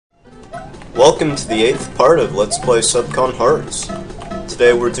Welcome to the 8th part of Let's Play Subcon Hearts.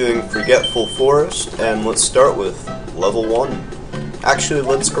 Today we're doing Forgetful Forest, and let's start with level 1. Actually,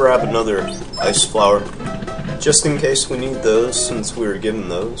 let's grab another ice flower, just in case we need those, since we were given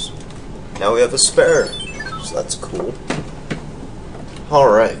those. Now we have a spare, so that's cool.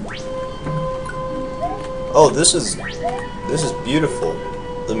 Alright. Oh, this is beautiful.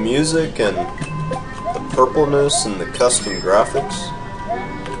 The music and the purpleness and the custom graphics.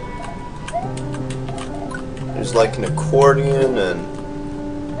 There's like an accordion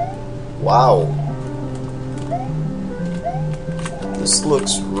and wow. This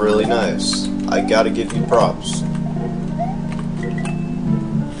looks really nice. I gotta give you props.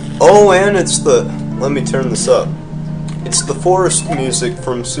 Oh, and it's the... let me turn this up. It's the forest music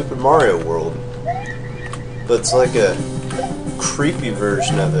from Super Mario World. But it's like a creepy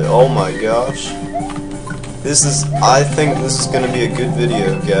version of it. Oh my gosh. I think this is gonna be a good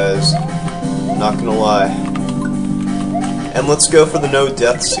video, guys. Not gonna lie. And let's go for the no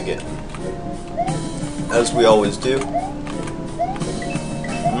deaths again. As we always do.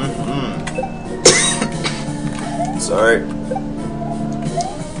 Sorry.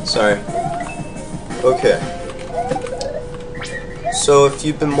 Okay. So if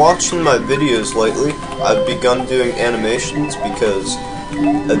you've been watching my videos lately, I've begun doing animations because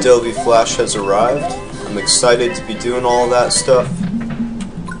Adobe Flash has arrived. I'm excited to be doing all that stuff.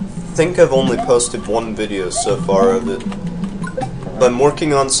 I think I've only posted one video so far of it. But I'm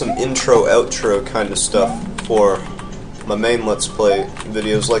working on some intro, outro kind of stuff for my main Let's Play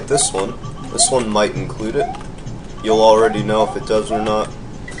videos like this one. This one might include it. You'll already know if it does or not.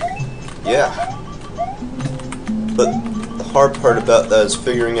 Yeah. But the hard part about that is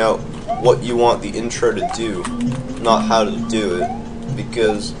figuring out what you want the intro to do, not how to do it,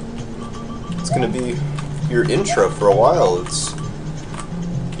 because it's going to be your intro for a while.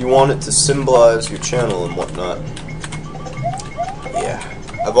 You want it to symbolize your channel and whatnot. Yeah.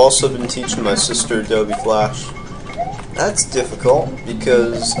 I've also been teaching my sister Adobe Flash. That's difficult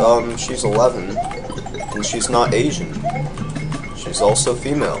because she's 11 and she's not Asian. She's also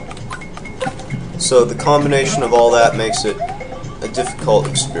female. So the combination of all that makes it a difficult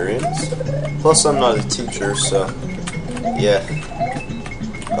experience. Plus I'm not a teacher, so yeah.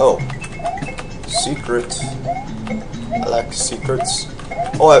 Oh. Secret. I like secrets.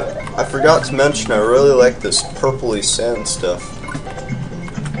 Oh, I forgot to mention I really like this purpley sand stuff.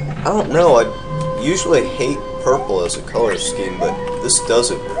 I don't know, I usually hate purple as a color scheme, but this does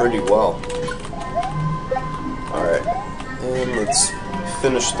it pretty well. Alright, and let's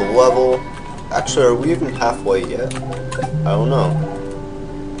finish the level. Actually, are we even halfway yet? I don't know.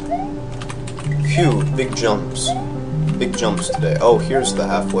 Phew, big jumps. Big jumps today. Oh, here's the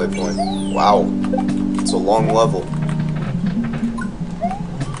halfway point. Wow, it's a long level.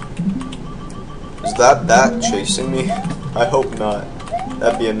 Is that bat chasing me? I hope not.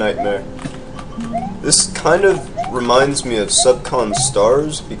 That'd be a nightmare. This kind of reminds me of Subcon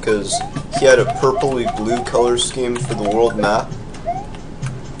Stars because he had a purpley blue color scheme for the world map.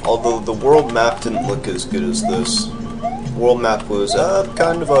 Although the world map didn't look as good as this. The world map was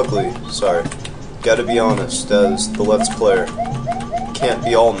kind of ugly. Sorry. Gotta be honest, as the Let's Player. Can't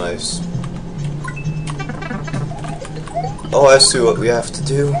be all nice. Oh, I see what we have to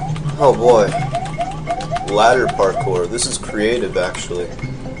do. Oh boy. Ladder parkour. This is creative, actually.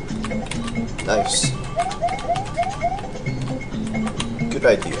 Nice. Good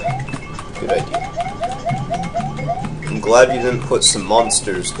idea. Good idea. I'm glad you didn't put some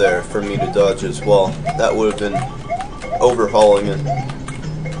monsters there for me to dodge as well. That would have been overhauling it.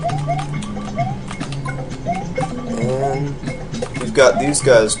 And we've got these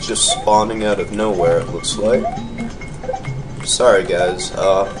guys just spawning out of nowhere, it looks like. Sorry guys,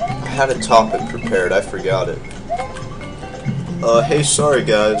 I had a topic prepared, I forgot it. Hey, sorry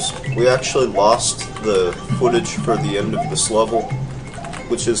guys, we actually lost the footage for the end of this level,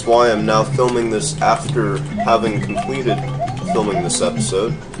 which is why I'm now filming this after having completed filming this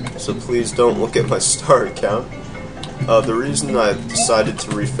episode, so please don't look at my star count. The reason I decided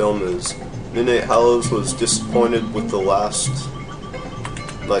to refilm is Midnight Hallows was disappointed with my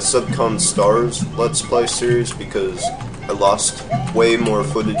Subcon Stars Let's Play series because I lost way more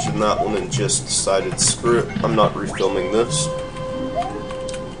footage in that one and just decided, screw it, I'm not refilming this.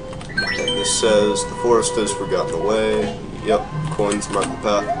 And this says, the forest has forgotten the way. Yep, coins mark the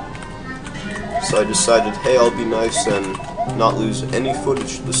path. So I decided, hey, I'll be nice and not lose any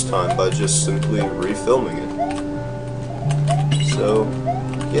footage this time by just simply refilming it. So,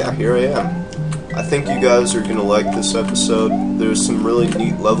 yeah, here I am. I think you guys are gonna like this episode. There's some really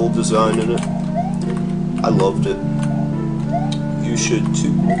neat level design in it. I loved it. You should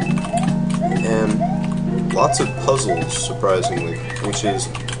too. and lots of puzzles, surprisingly, which is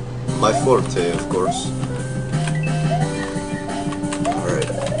my forte, of course. Alright,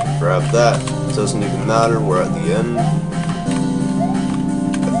 grab that. Doesn't even matter, we're at the end.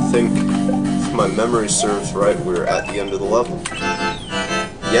 I think, if my memory serves right, we're at the end of the level.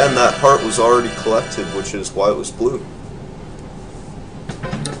 Yeah, and that heart was already collected, which is why it was blue.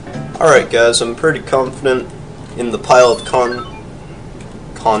 Alright guys, I'm pretty confident in the pile of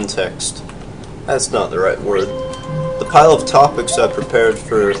context. That's not the right word. The pile of topics I prepared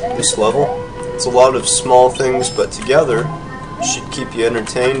for this level. It's a lot of small things, but together should keep you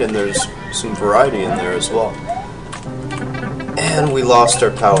entertained, and there's some variety in there as well. And we lost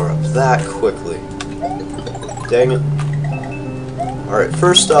our power-up that quickly. Dang it. Alright,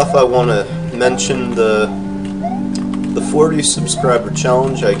 first off I want to mention the 40 subscriber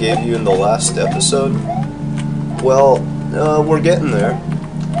challenge I gave you in the last episode. Well, we're getting there.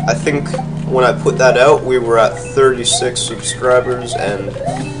 I think when I put that out we were at 36 subscribers and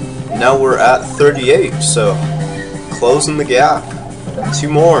now we're at 38, so closing the gap. 2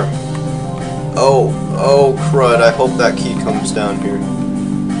 more. Oh crud, I hope that key comes down here.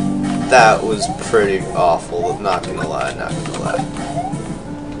 That was pretty awful, not gonna lie.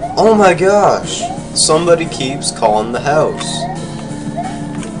 Oh my gosh! Somebody keeps calling the house.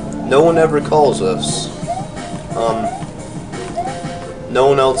 No one ever calls us. No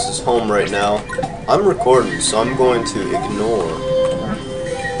one else is home right now. I'm recording, so I'm going to ignore.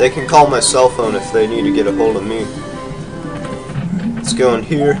 They can call my cell phone if they need to get a hold of me. Let's go in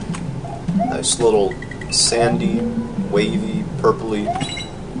here. Nice little sandy, wavy, purpley.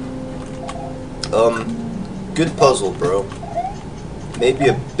 Good puzzle, bro. Maybe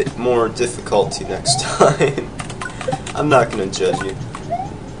a bit more difficulty next time. I'm not gonna judge you.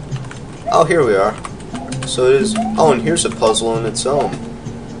 Oh, here we are. So it is. Oh, and here's a puzzle in its own.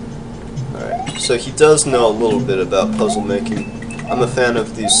 Alright, so he does know a little bit about puzzle making. I'm a fan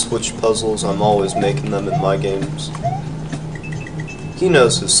of these Switch puzzles. I'm always making them in my games. He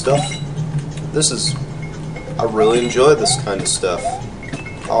knows his stuff. I really enjoy this kind of stuff.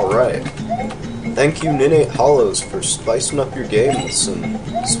 Alright. Thank you, Nine8 Hollows, for spicing up your game with some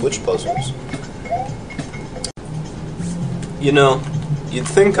Switch puzzles. You know, you'd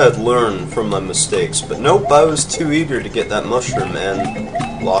think I'd learn from my mistakes, but nope, I was too eager to get that mushroom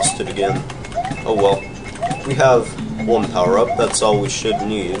and lost it again. Oh well. We have 1 power-up, that's all we should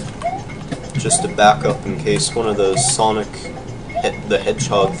need. Just to back up in case one of those Sonic the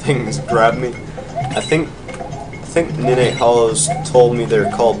Hedgehog things grab me. I think Nine8 Hollows told me they're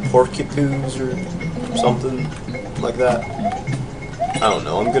called porcupoos or something like that. I don't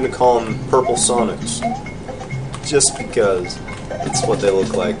know, I'm gonna call them Purple Sonics. Just because that's what they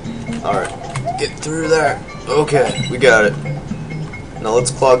look like. Alright, get through there. Okay, we got it. Now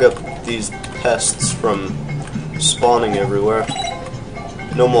let's clog up these pests from spawning everywhere.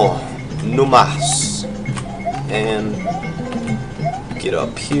 No more. No mas. And get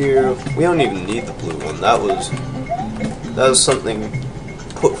up here. We don't even need the blue one. That was something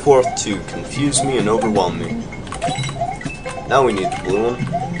put forth to confuse me and overwhelm me. Now we need the blue one.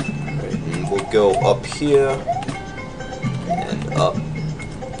 Right, and we'll go up here and up.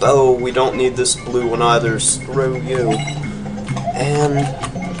 Oh, we don't need this blue one either. Screw you. And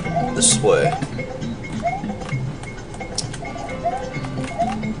this way.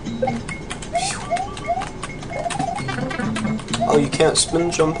 Oh, you can't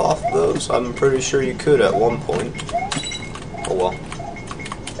spin jump off of those? I'm pretty sure you could at one point. Oh well.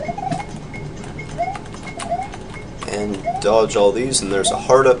 And dodge all these, and there's a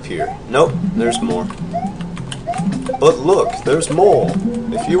heart up here. Nope, there's more. But look, there's more.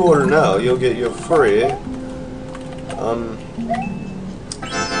 If you order now, you'll get your free.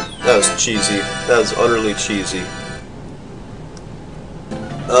 That was cheesy. That was utterly cheesy.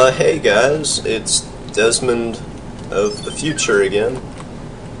 Hey guys, it's Desmond of the future again.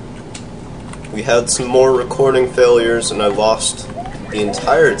 We had some more recording failures and I lost the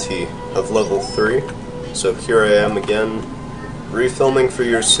entirety of level 3, so here I am again, refilming for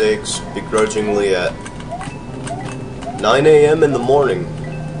your sakes, begrudgingly at 9 AM in the morning.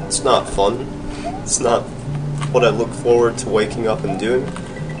 It's not fun. It's not what I look forward to waking up and doing.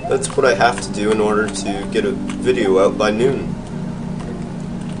 That's what I have to do in order to get a video out by noon.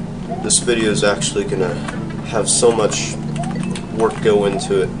 This video is actually gonna have so much work go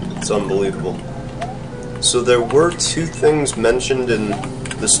into it. It's unbelievable. So there were 2 things mentioned in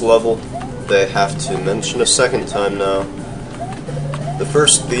this level that I have to mention a second time now. The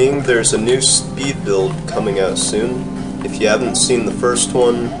first being there's a new speed build coming out soon. If you haven't seen the first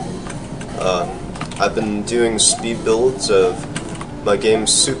one, I've been doing speed builds of my game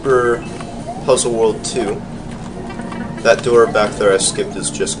Super Puzzle World 2. That door back there I skipped is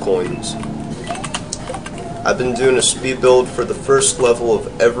just coins. I've been doing a speed build for the first level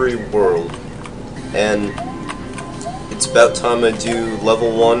of every world, and it's about time I do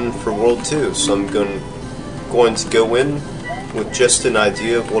level 1 for World 2, so I'm going to go in with just an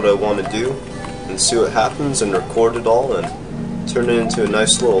idea of what I want to do, and see what happens, and record it all, and turn it into a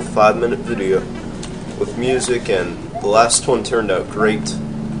nice little 5-minute video with music, and the last one turned out great.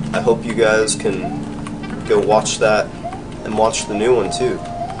 I hope you guys can go watch that, and watch the new one too.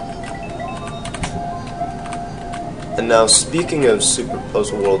 And now, speaking of Super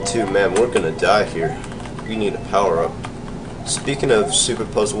Puzzle World 2, man, we're gonna die here. We need a power-up. Speaking of Super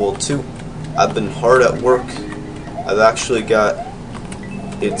Puzzle World 2, I've been hard at work. I've actually got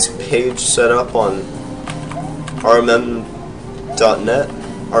its page set up on rmm.net,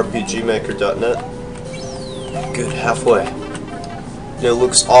 rpgmaker.net. Good, halfway. And it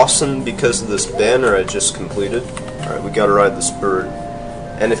looks awesome because of this banner I just completed. Alright, we gotta ride this bird.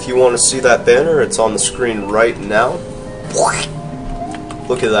 And if you want to see that banner, it's on the screen right now.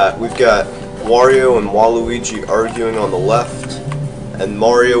 Look at that. We've got Wario and Waluigi arguing on the left, and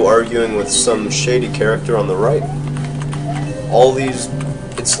Mario arguing with some shady character on the right. All these,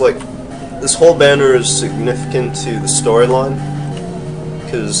 it's like, this whole banner is significant to the storyline,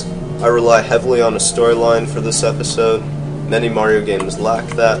 because I rely heavily on a storyline for this episode. Many Mario games lack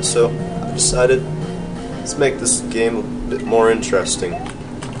that, so I decided, let's make this game a bit more interesting.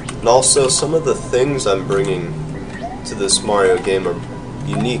 And also, some of the things I'm bringing to this Mario game are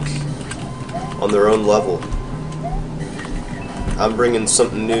unique on their own level. I'm bringing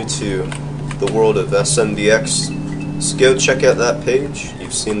something new to the world of SMBX, so go check out that page.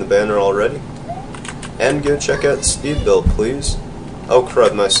 You've seen the banner already. And go check out the speed build, please. Oh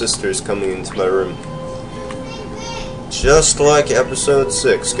crud, my sister is coming into my room. Just like episode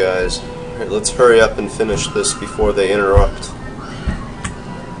 6, guys. Alright, let's hurry up and finish this before they interrupt.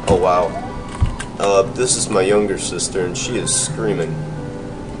 Oh wow. This is my younger sister, and she is screaming.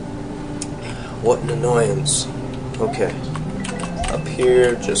 What an annoyance. Okay. Up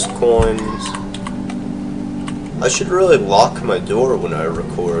here, just coins. I should really lock my door when I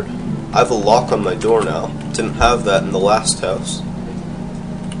record. I have a lock on my door now. Didn't have that in the last house.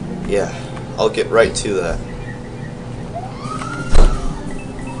 Yeah, I'll get right to that.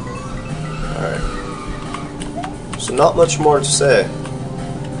 Alright. So not much more to say.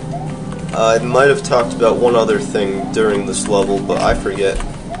 I might have talked about one other thing during this level, but I forget.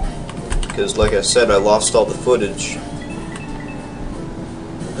 Because, like I said, I lost all the footage.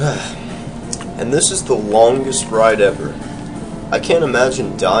 And this is the longest ride ever. I can't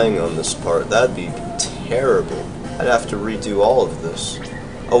imagine dying on this part. That'd be terrible. I'd have to redo all of this.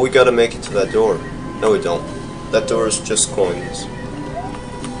 Oh, we gotta make it to that door. No, we don't. That door is just coins.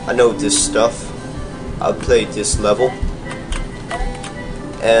 I know this stuff. I've played this level.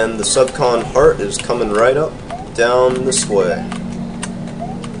 And the Subcon heart is coming right up, down this way.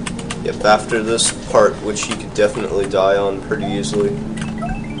 Yep, after this part, which you could definitely die on pretty easily.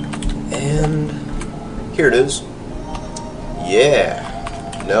 And here it is. Yeah.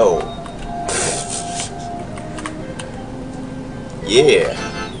 No. Yeah.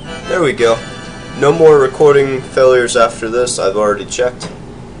 There we go. No more recording failures after this, I've already checked.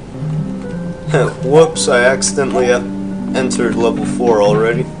 Whoops, I accidentally entered level 4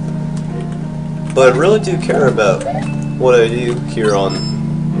 already. But I really do care about what I do here on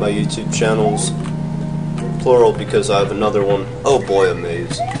my YouTube channels. Plural, because I have another one. Oh boy, a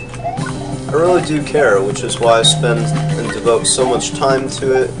maze. I really do care, which is why I spend and devote so much time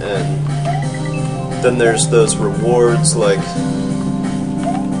to it, and then there's those rewards like...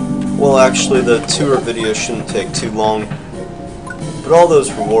 Well, actually, the tour video shouldn't take too long. But all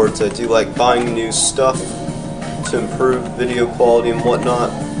those rewards, I do like buying new stuff to improve video quality and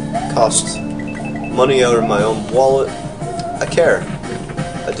whatnot. Cost money out of my own wallet. I care.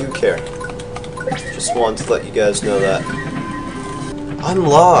 I do care. Just wanted to let you guys know that. I'm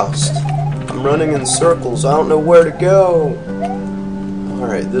lost. I'm running in circles. I don't know where to go.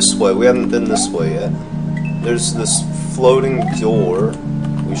 Alright, this way. We haven't been this way yet. There's this floating door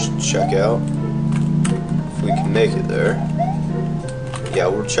we should check out. If we can make it there. Yeah,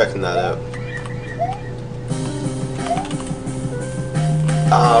 we're checking that out.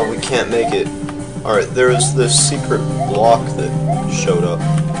 Ah, we can't make it. Alright, there is this secret block that showed up.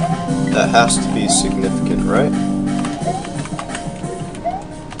 That has to be significant, right?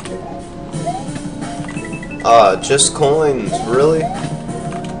 Ah, just coins, really?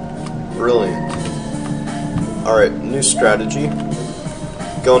 Brilliant. Alright, new strategy.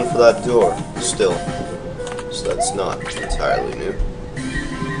 Going for that door, still. So that's not entirely new.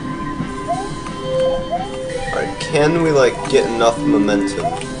 can we, like, get enough momentum?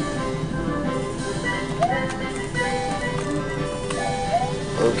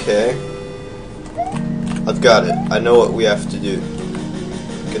 Okay. I've got it. I know what we have to do.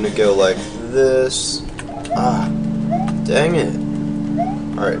 Gonna go like this. Ah, dang it.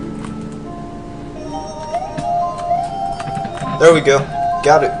 Alright. There we go.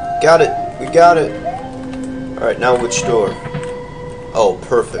 Got it. Got it. We got it. Alright, now which door? Oh,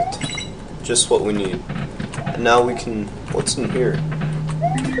 perfect. Just what we need. And now we can... What's in here?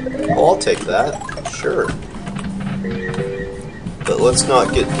 Oh, I'll take that. Sure. But let's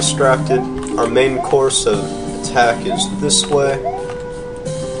not get distracted. Our main course of attack is this way.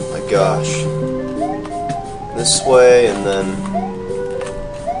 My gosh. This way, and then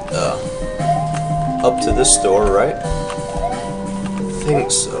up to this door, right? I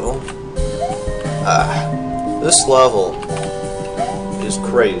think so. This level is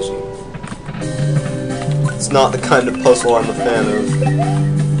crazy. It's not the kind of puzzle I'm a fan of.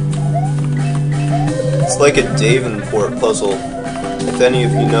 It's like a Davenport puzzle, if any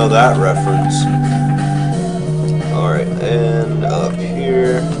of you know that reference. Alright, and up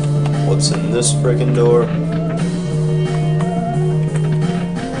here, what's in this friggin' door?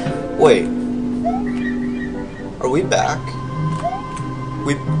 Wait, are we back?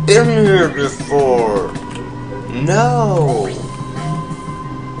 We've been here before! No!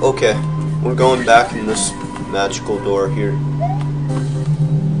 Okay, we're going back in this magical door here.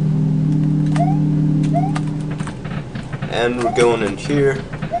 And we're going in here.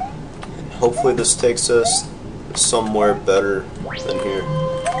 And hopefully this takes us somewhere better than here.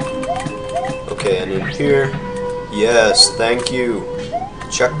 Okay, and in here. Yes, thank you.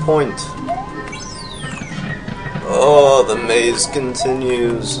 Checkpoint. Oh, the maze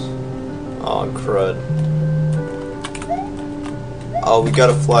continues. Oh, crud. Oh, we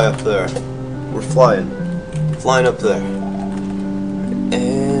gotta fly up there. We're flying. Flying up there.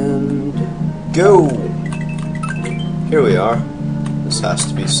 And go! Here we are. This has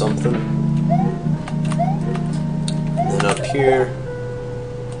to be something. And then up here.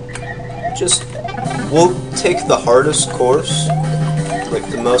 We'll take the hardest course. Like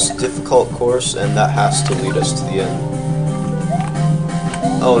the most difficult course, and that has to lead us to the end.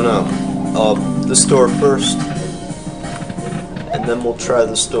 Oh no. This door first. And then we'll try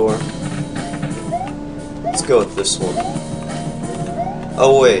this door. Let's go with this one.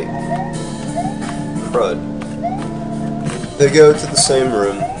 Oh wait. Crud. They go to the same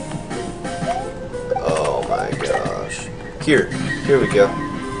room. Oh my gosh. Here we go.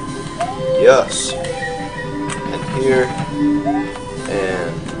 Yes. And here.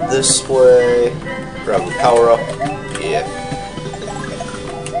 And this way. Grab the power up. Yeah.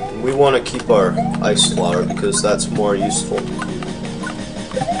 And we want to keep our ice flower because that's more useful.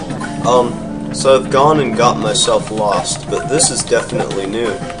 So I've gone and got myself lost, but this is definitely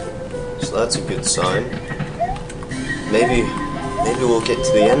new. So that's a good sign. Maybe we'll get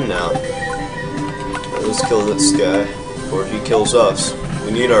to the end now. Right, let's kill this guy before he kills us.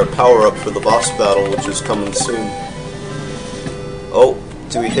 We need our power up for the boss battle, which is coming soon. Oh,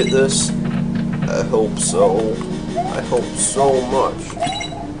 do we hit this? I hope so. I hope so much.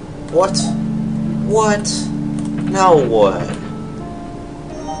 What? What? Now what?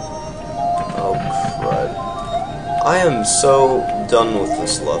 Oh crud. I am so done with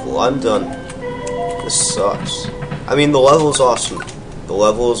this level. I'm done. This sucks. I mean, the level is awesome. The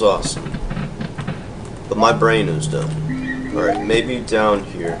level is awesome. But my brain is done. Alright, maybe down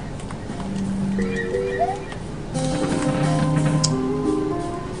here.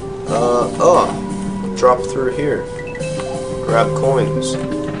 Drop through here. Grab coins.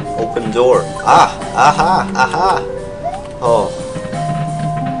 Open door. Ah! Aha! Aha! Oh.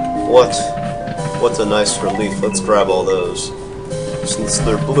 What a nice relief. Let's grab all those. Since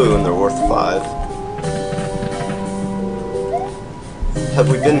they're blue and they're worth 5. Have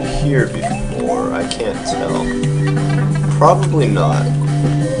we been here before? I can't tell. Probably not.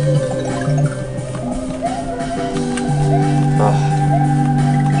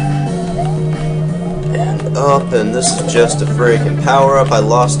 And up, and this is just a freaking power-up. I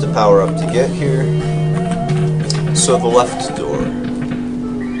lost a power-up to get here. So the left door.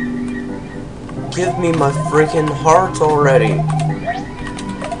 Give me my freaking heart already.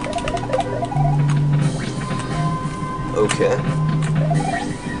 Okay.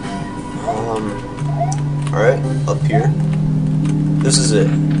 Alright, up here. This is it.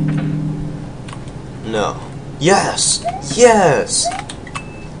 No. Yes! Yes!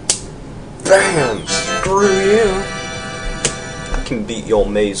 Bam! Screw you! I can beat your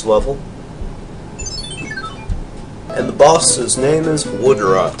maze level. And the boss's name is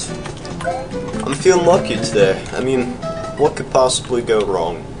Woodrot. I'm feeling lucky today. I mean, what could possibly go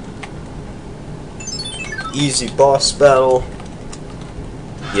wrong? Easy boss battle.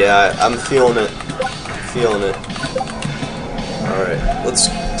 Yeah, I'm feeling it. Feeling it. Alright, let's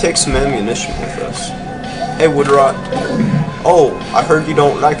take some ammunition with us. Hey, Woodrot. Oh, I heard you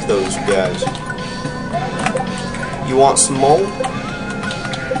don't like those guys. You want some more?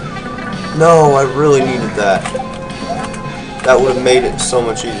 No, I really needed that. That would have made it so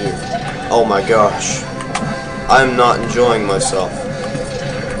much easier. Oh my gosh. I'm not enjoying myself.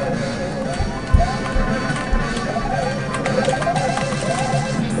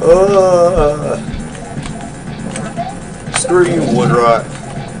 Screw you, Woodrot.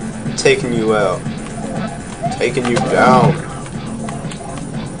 I'm taking you out. Taking you down.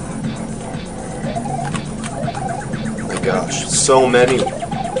 Oh my gosh, so many.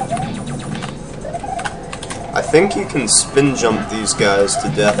 I think you can spin jump these guys to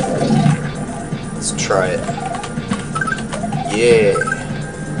death. Let's try it. Yeah.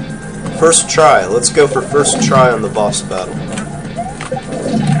 First try. Let's go for first try on the boss battle.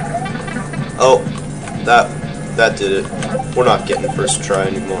 Oh, that did it. We're not getting first try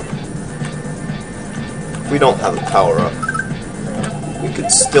anymore. We don't have a power up. We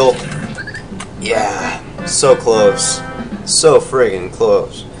could still... Yeah, so close. So friggin'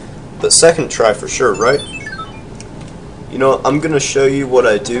 close. But second try for sure, right? You know, I'm gonna show you what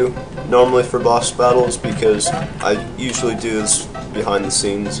I do normally for boss battles because I usually do this behind the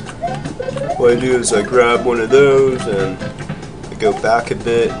scenes. What I do is I grab one of those and I go back a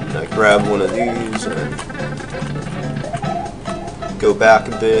bit and I grab one of these and go back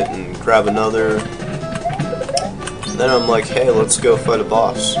a bit and grab another. And then I'm like, hey, let's go fight a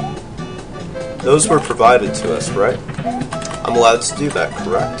boss. Those were provided to us, right? I'm allowed to do that,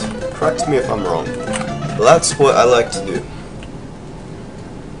 correct? Correct me if I'm wrong. Well, that's what I like to do.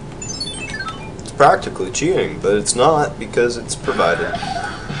 It's practically cheating, but it's not because it's provided.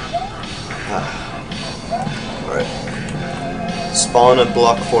 Alright. Spawn a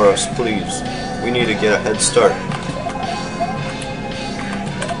block for us, please. We need to get a head start.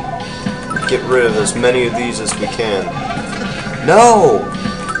 Get rid of as many of these as we can. No!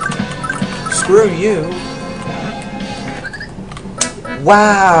 Screw you.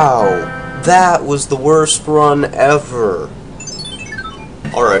 Wow! That was the worst run ever.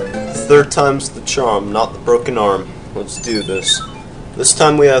 Alright, third time's the charm, not the broken arm. Let's do this. This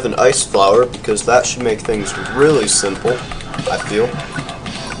time we have an ice flower, because that should make things really simple, I feel.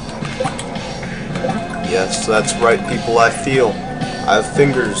 Yes, that's right, people, I feel. I have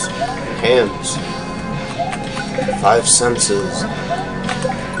fingers and hands. 5 senses.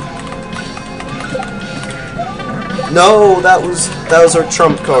 No, that was our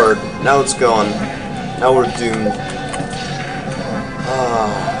trump card. Now it's gone. Now we're doomed.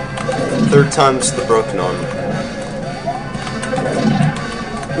 Third time's the broken arm.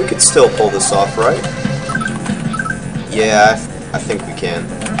 We could still pull this off, right? Yeah, I think we can.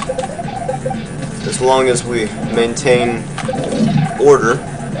 As long as we maintain order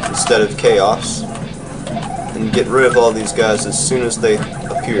instead of chaos and get rid of all these guys as soon as they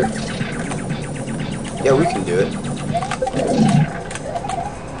appear. Yeah, we can do it.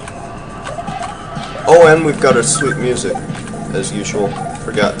 Oh, and we've got our sweet music, as usual.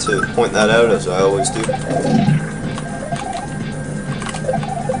 Forgot to point that out, as I always do.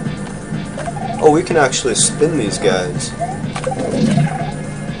 Oh, we can actually spin these guys.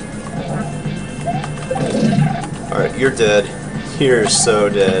 Alright, you're dead. You're so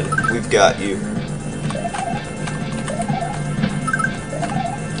dead. We've got you.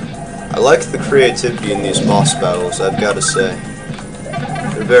 I like the creativity in these boss battles, I've got to say.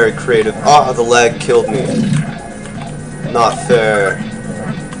 They're very creative. Ah, the lag killed me. Not fair.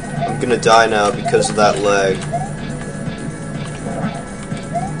 I'm gonna die now because of that lag.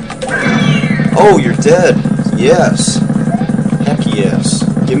 Oh, you're dead. Yes. Heck yes.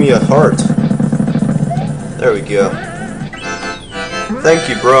 Give me a heart. There we go. Thank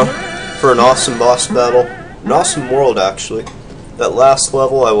you, bro, for an awesome boss battle. An awesome world, actually. That last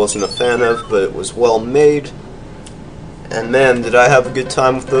level I wasn't a fan of, but it was well made. And man, did I have a good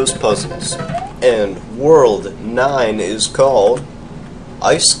time with those puzzles. And World 9 is called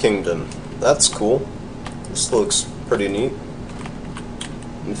Ice Kingdom. That's cool. This looks pretty neat.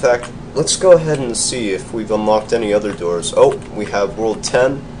 In fact, let's go ahead and see if we've unlocked any other doors. Oh, we have World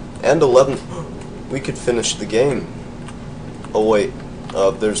 10 and 11. We could finish the game. Oh wait,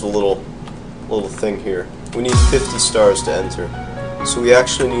 there's a little thing here. We need 50 stars to enter. So we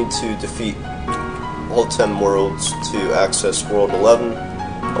actually need to defeat all 10 worlds to access World 11.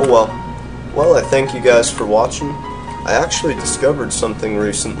 Oh well. Well, I thank you guys for watching. I actually discovered something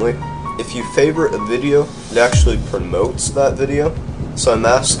recently. if you favorite a video, it actually promotes that video. So I'm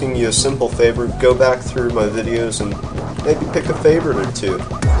asking you a simple favor, go back through my videos and maybe pick a favorite or two.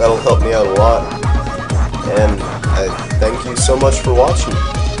 That'll help me out a lot. And I thank you so much for watching.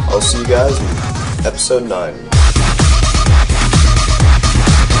 I'll see you guys in episode 9.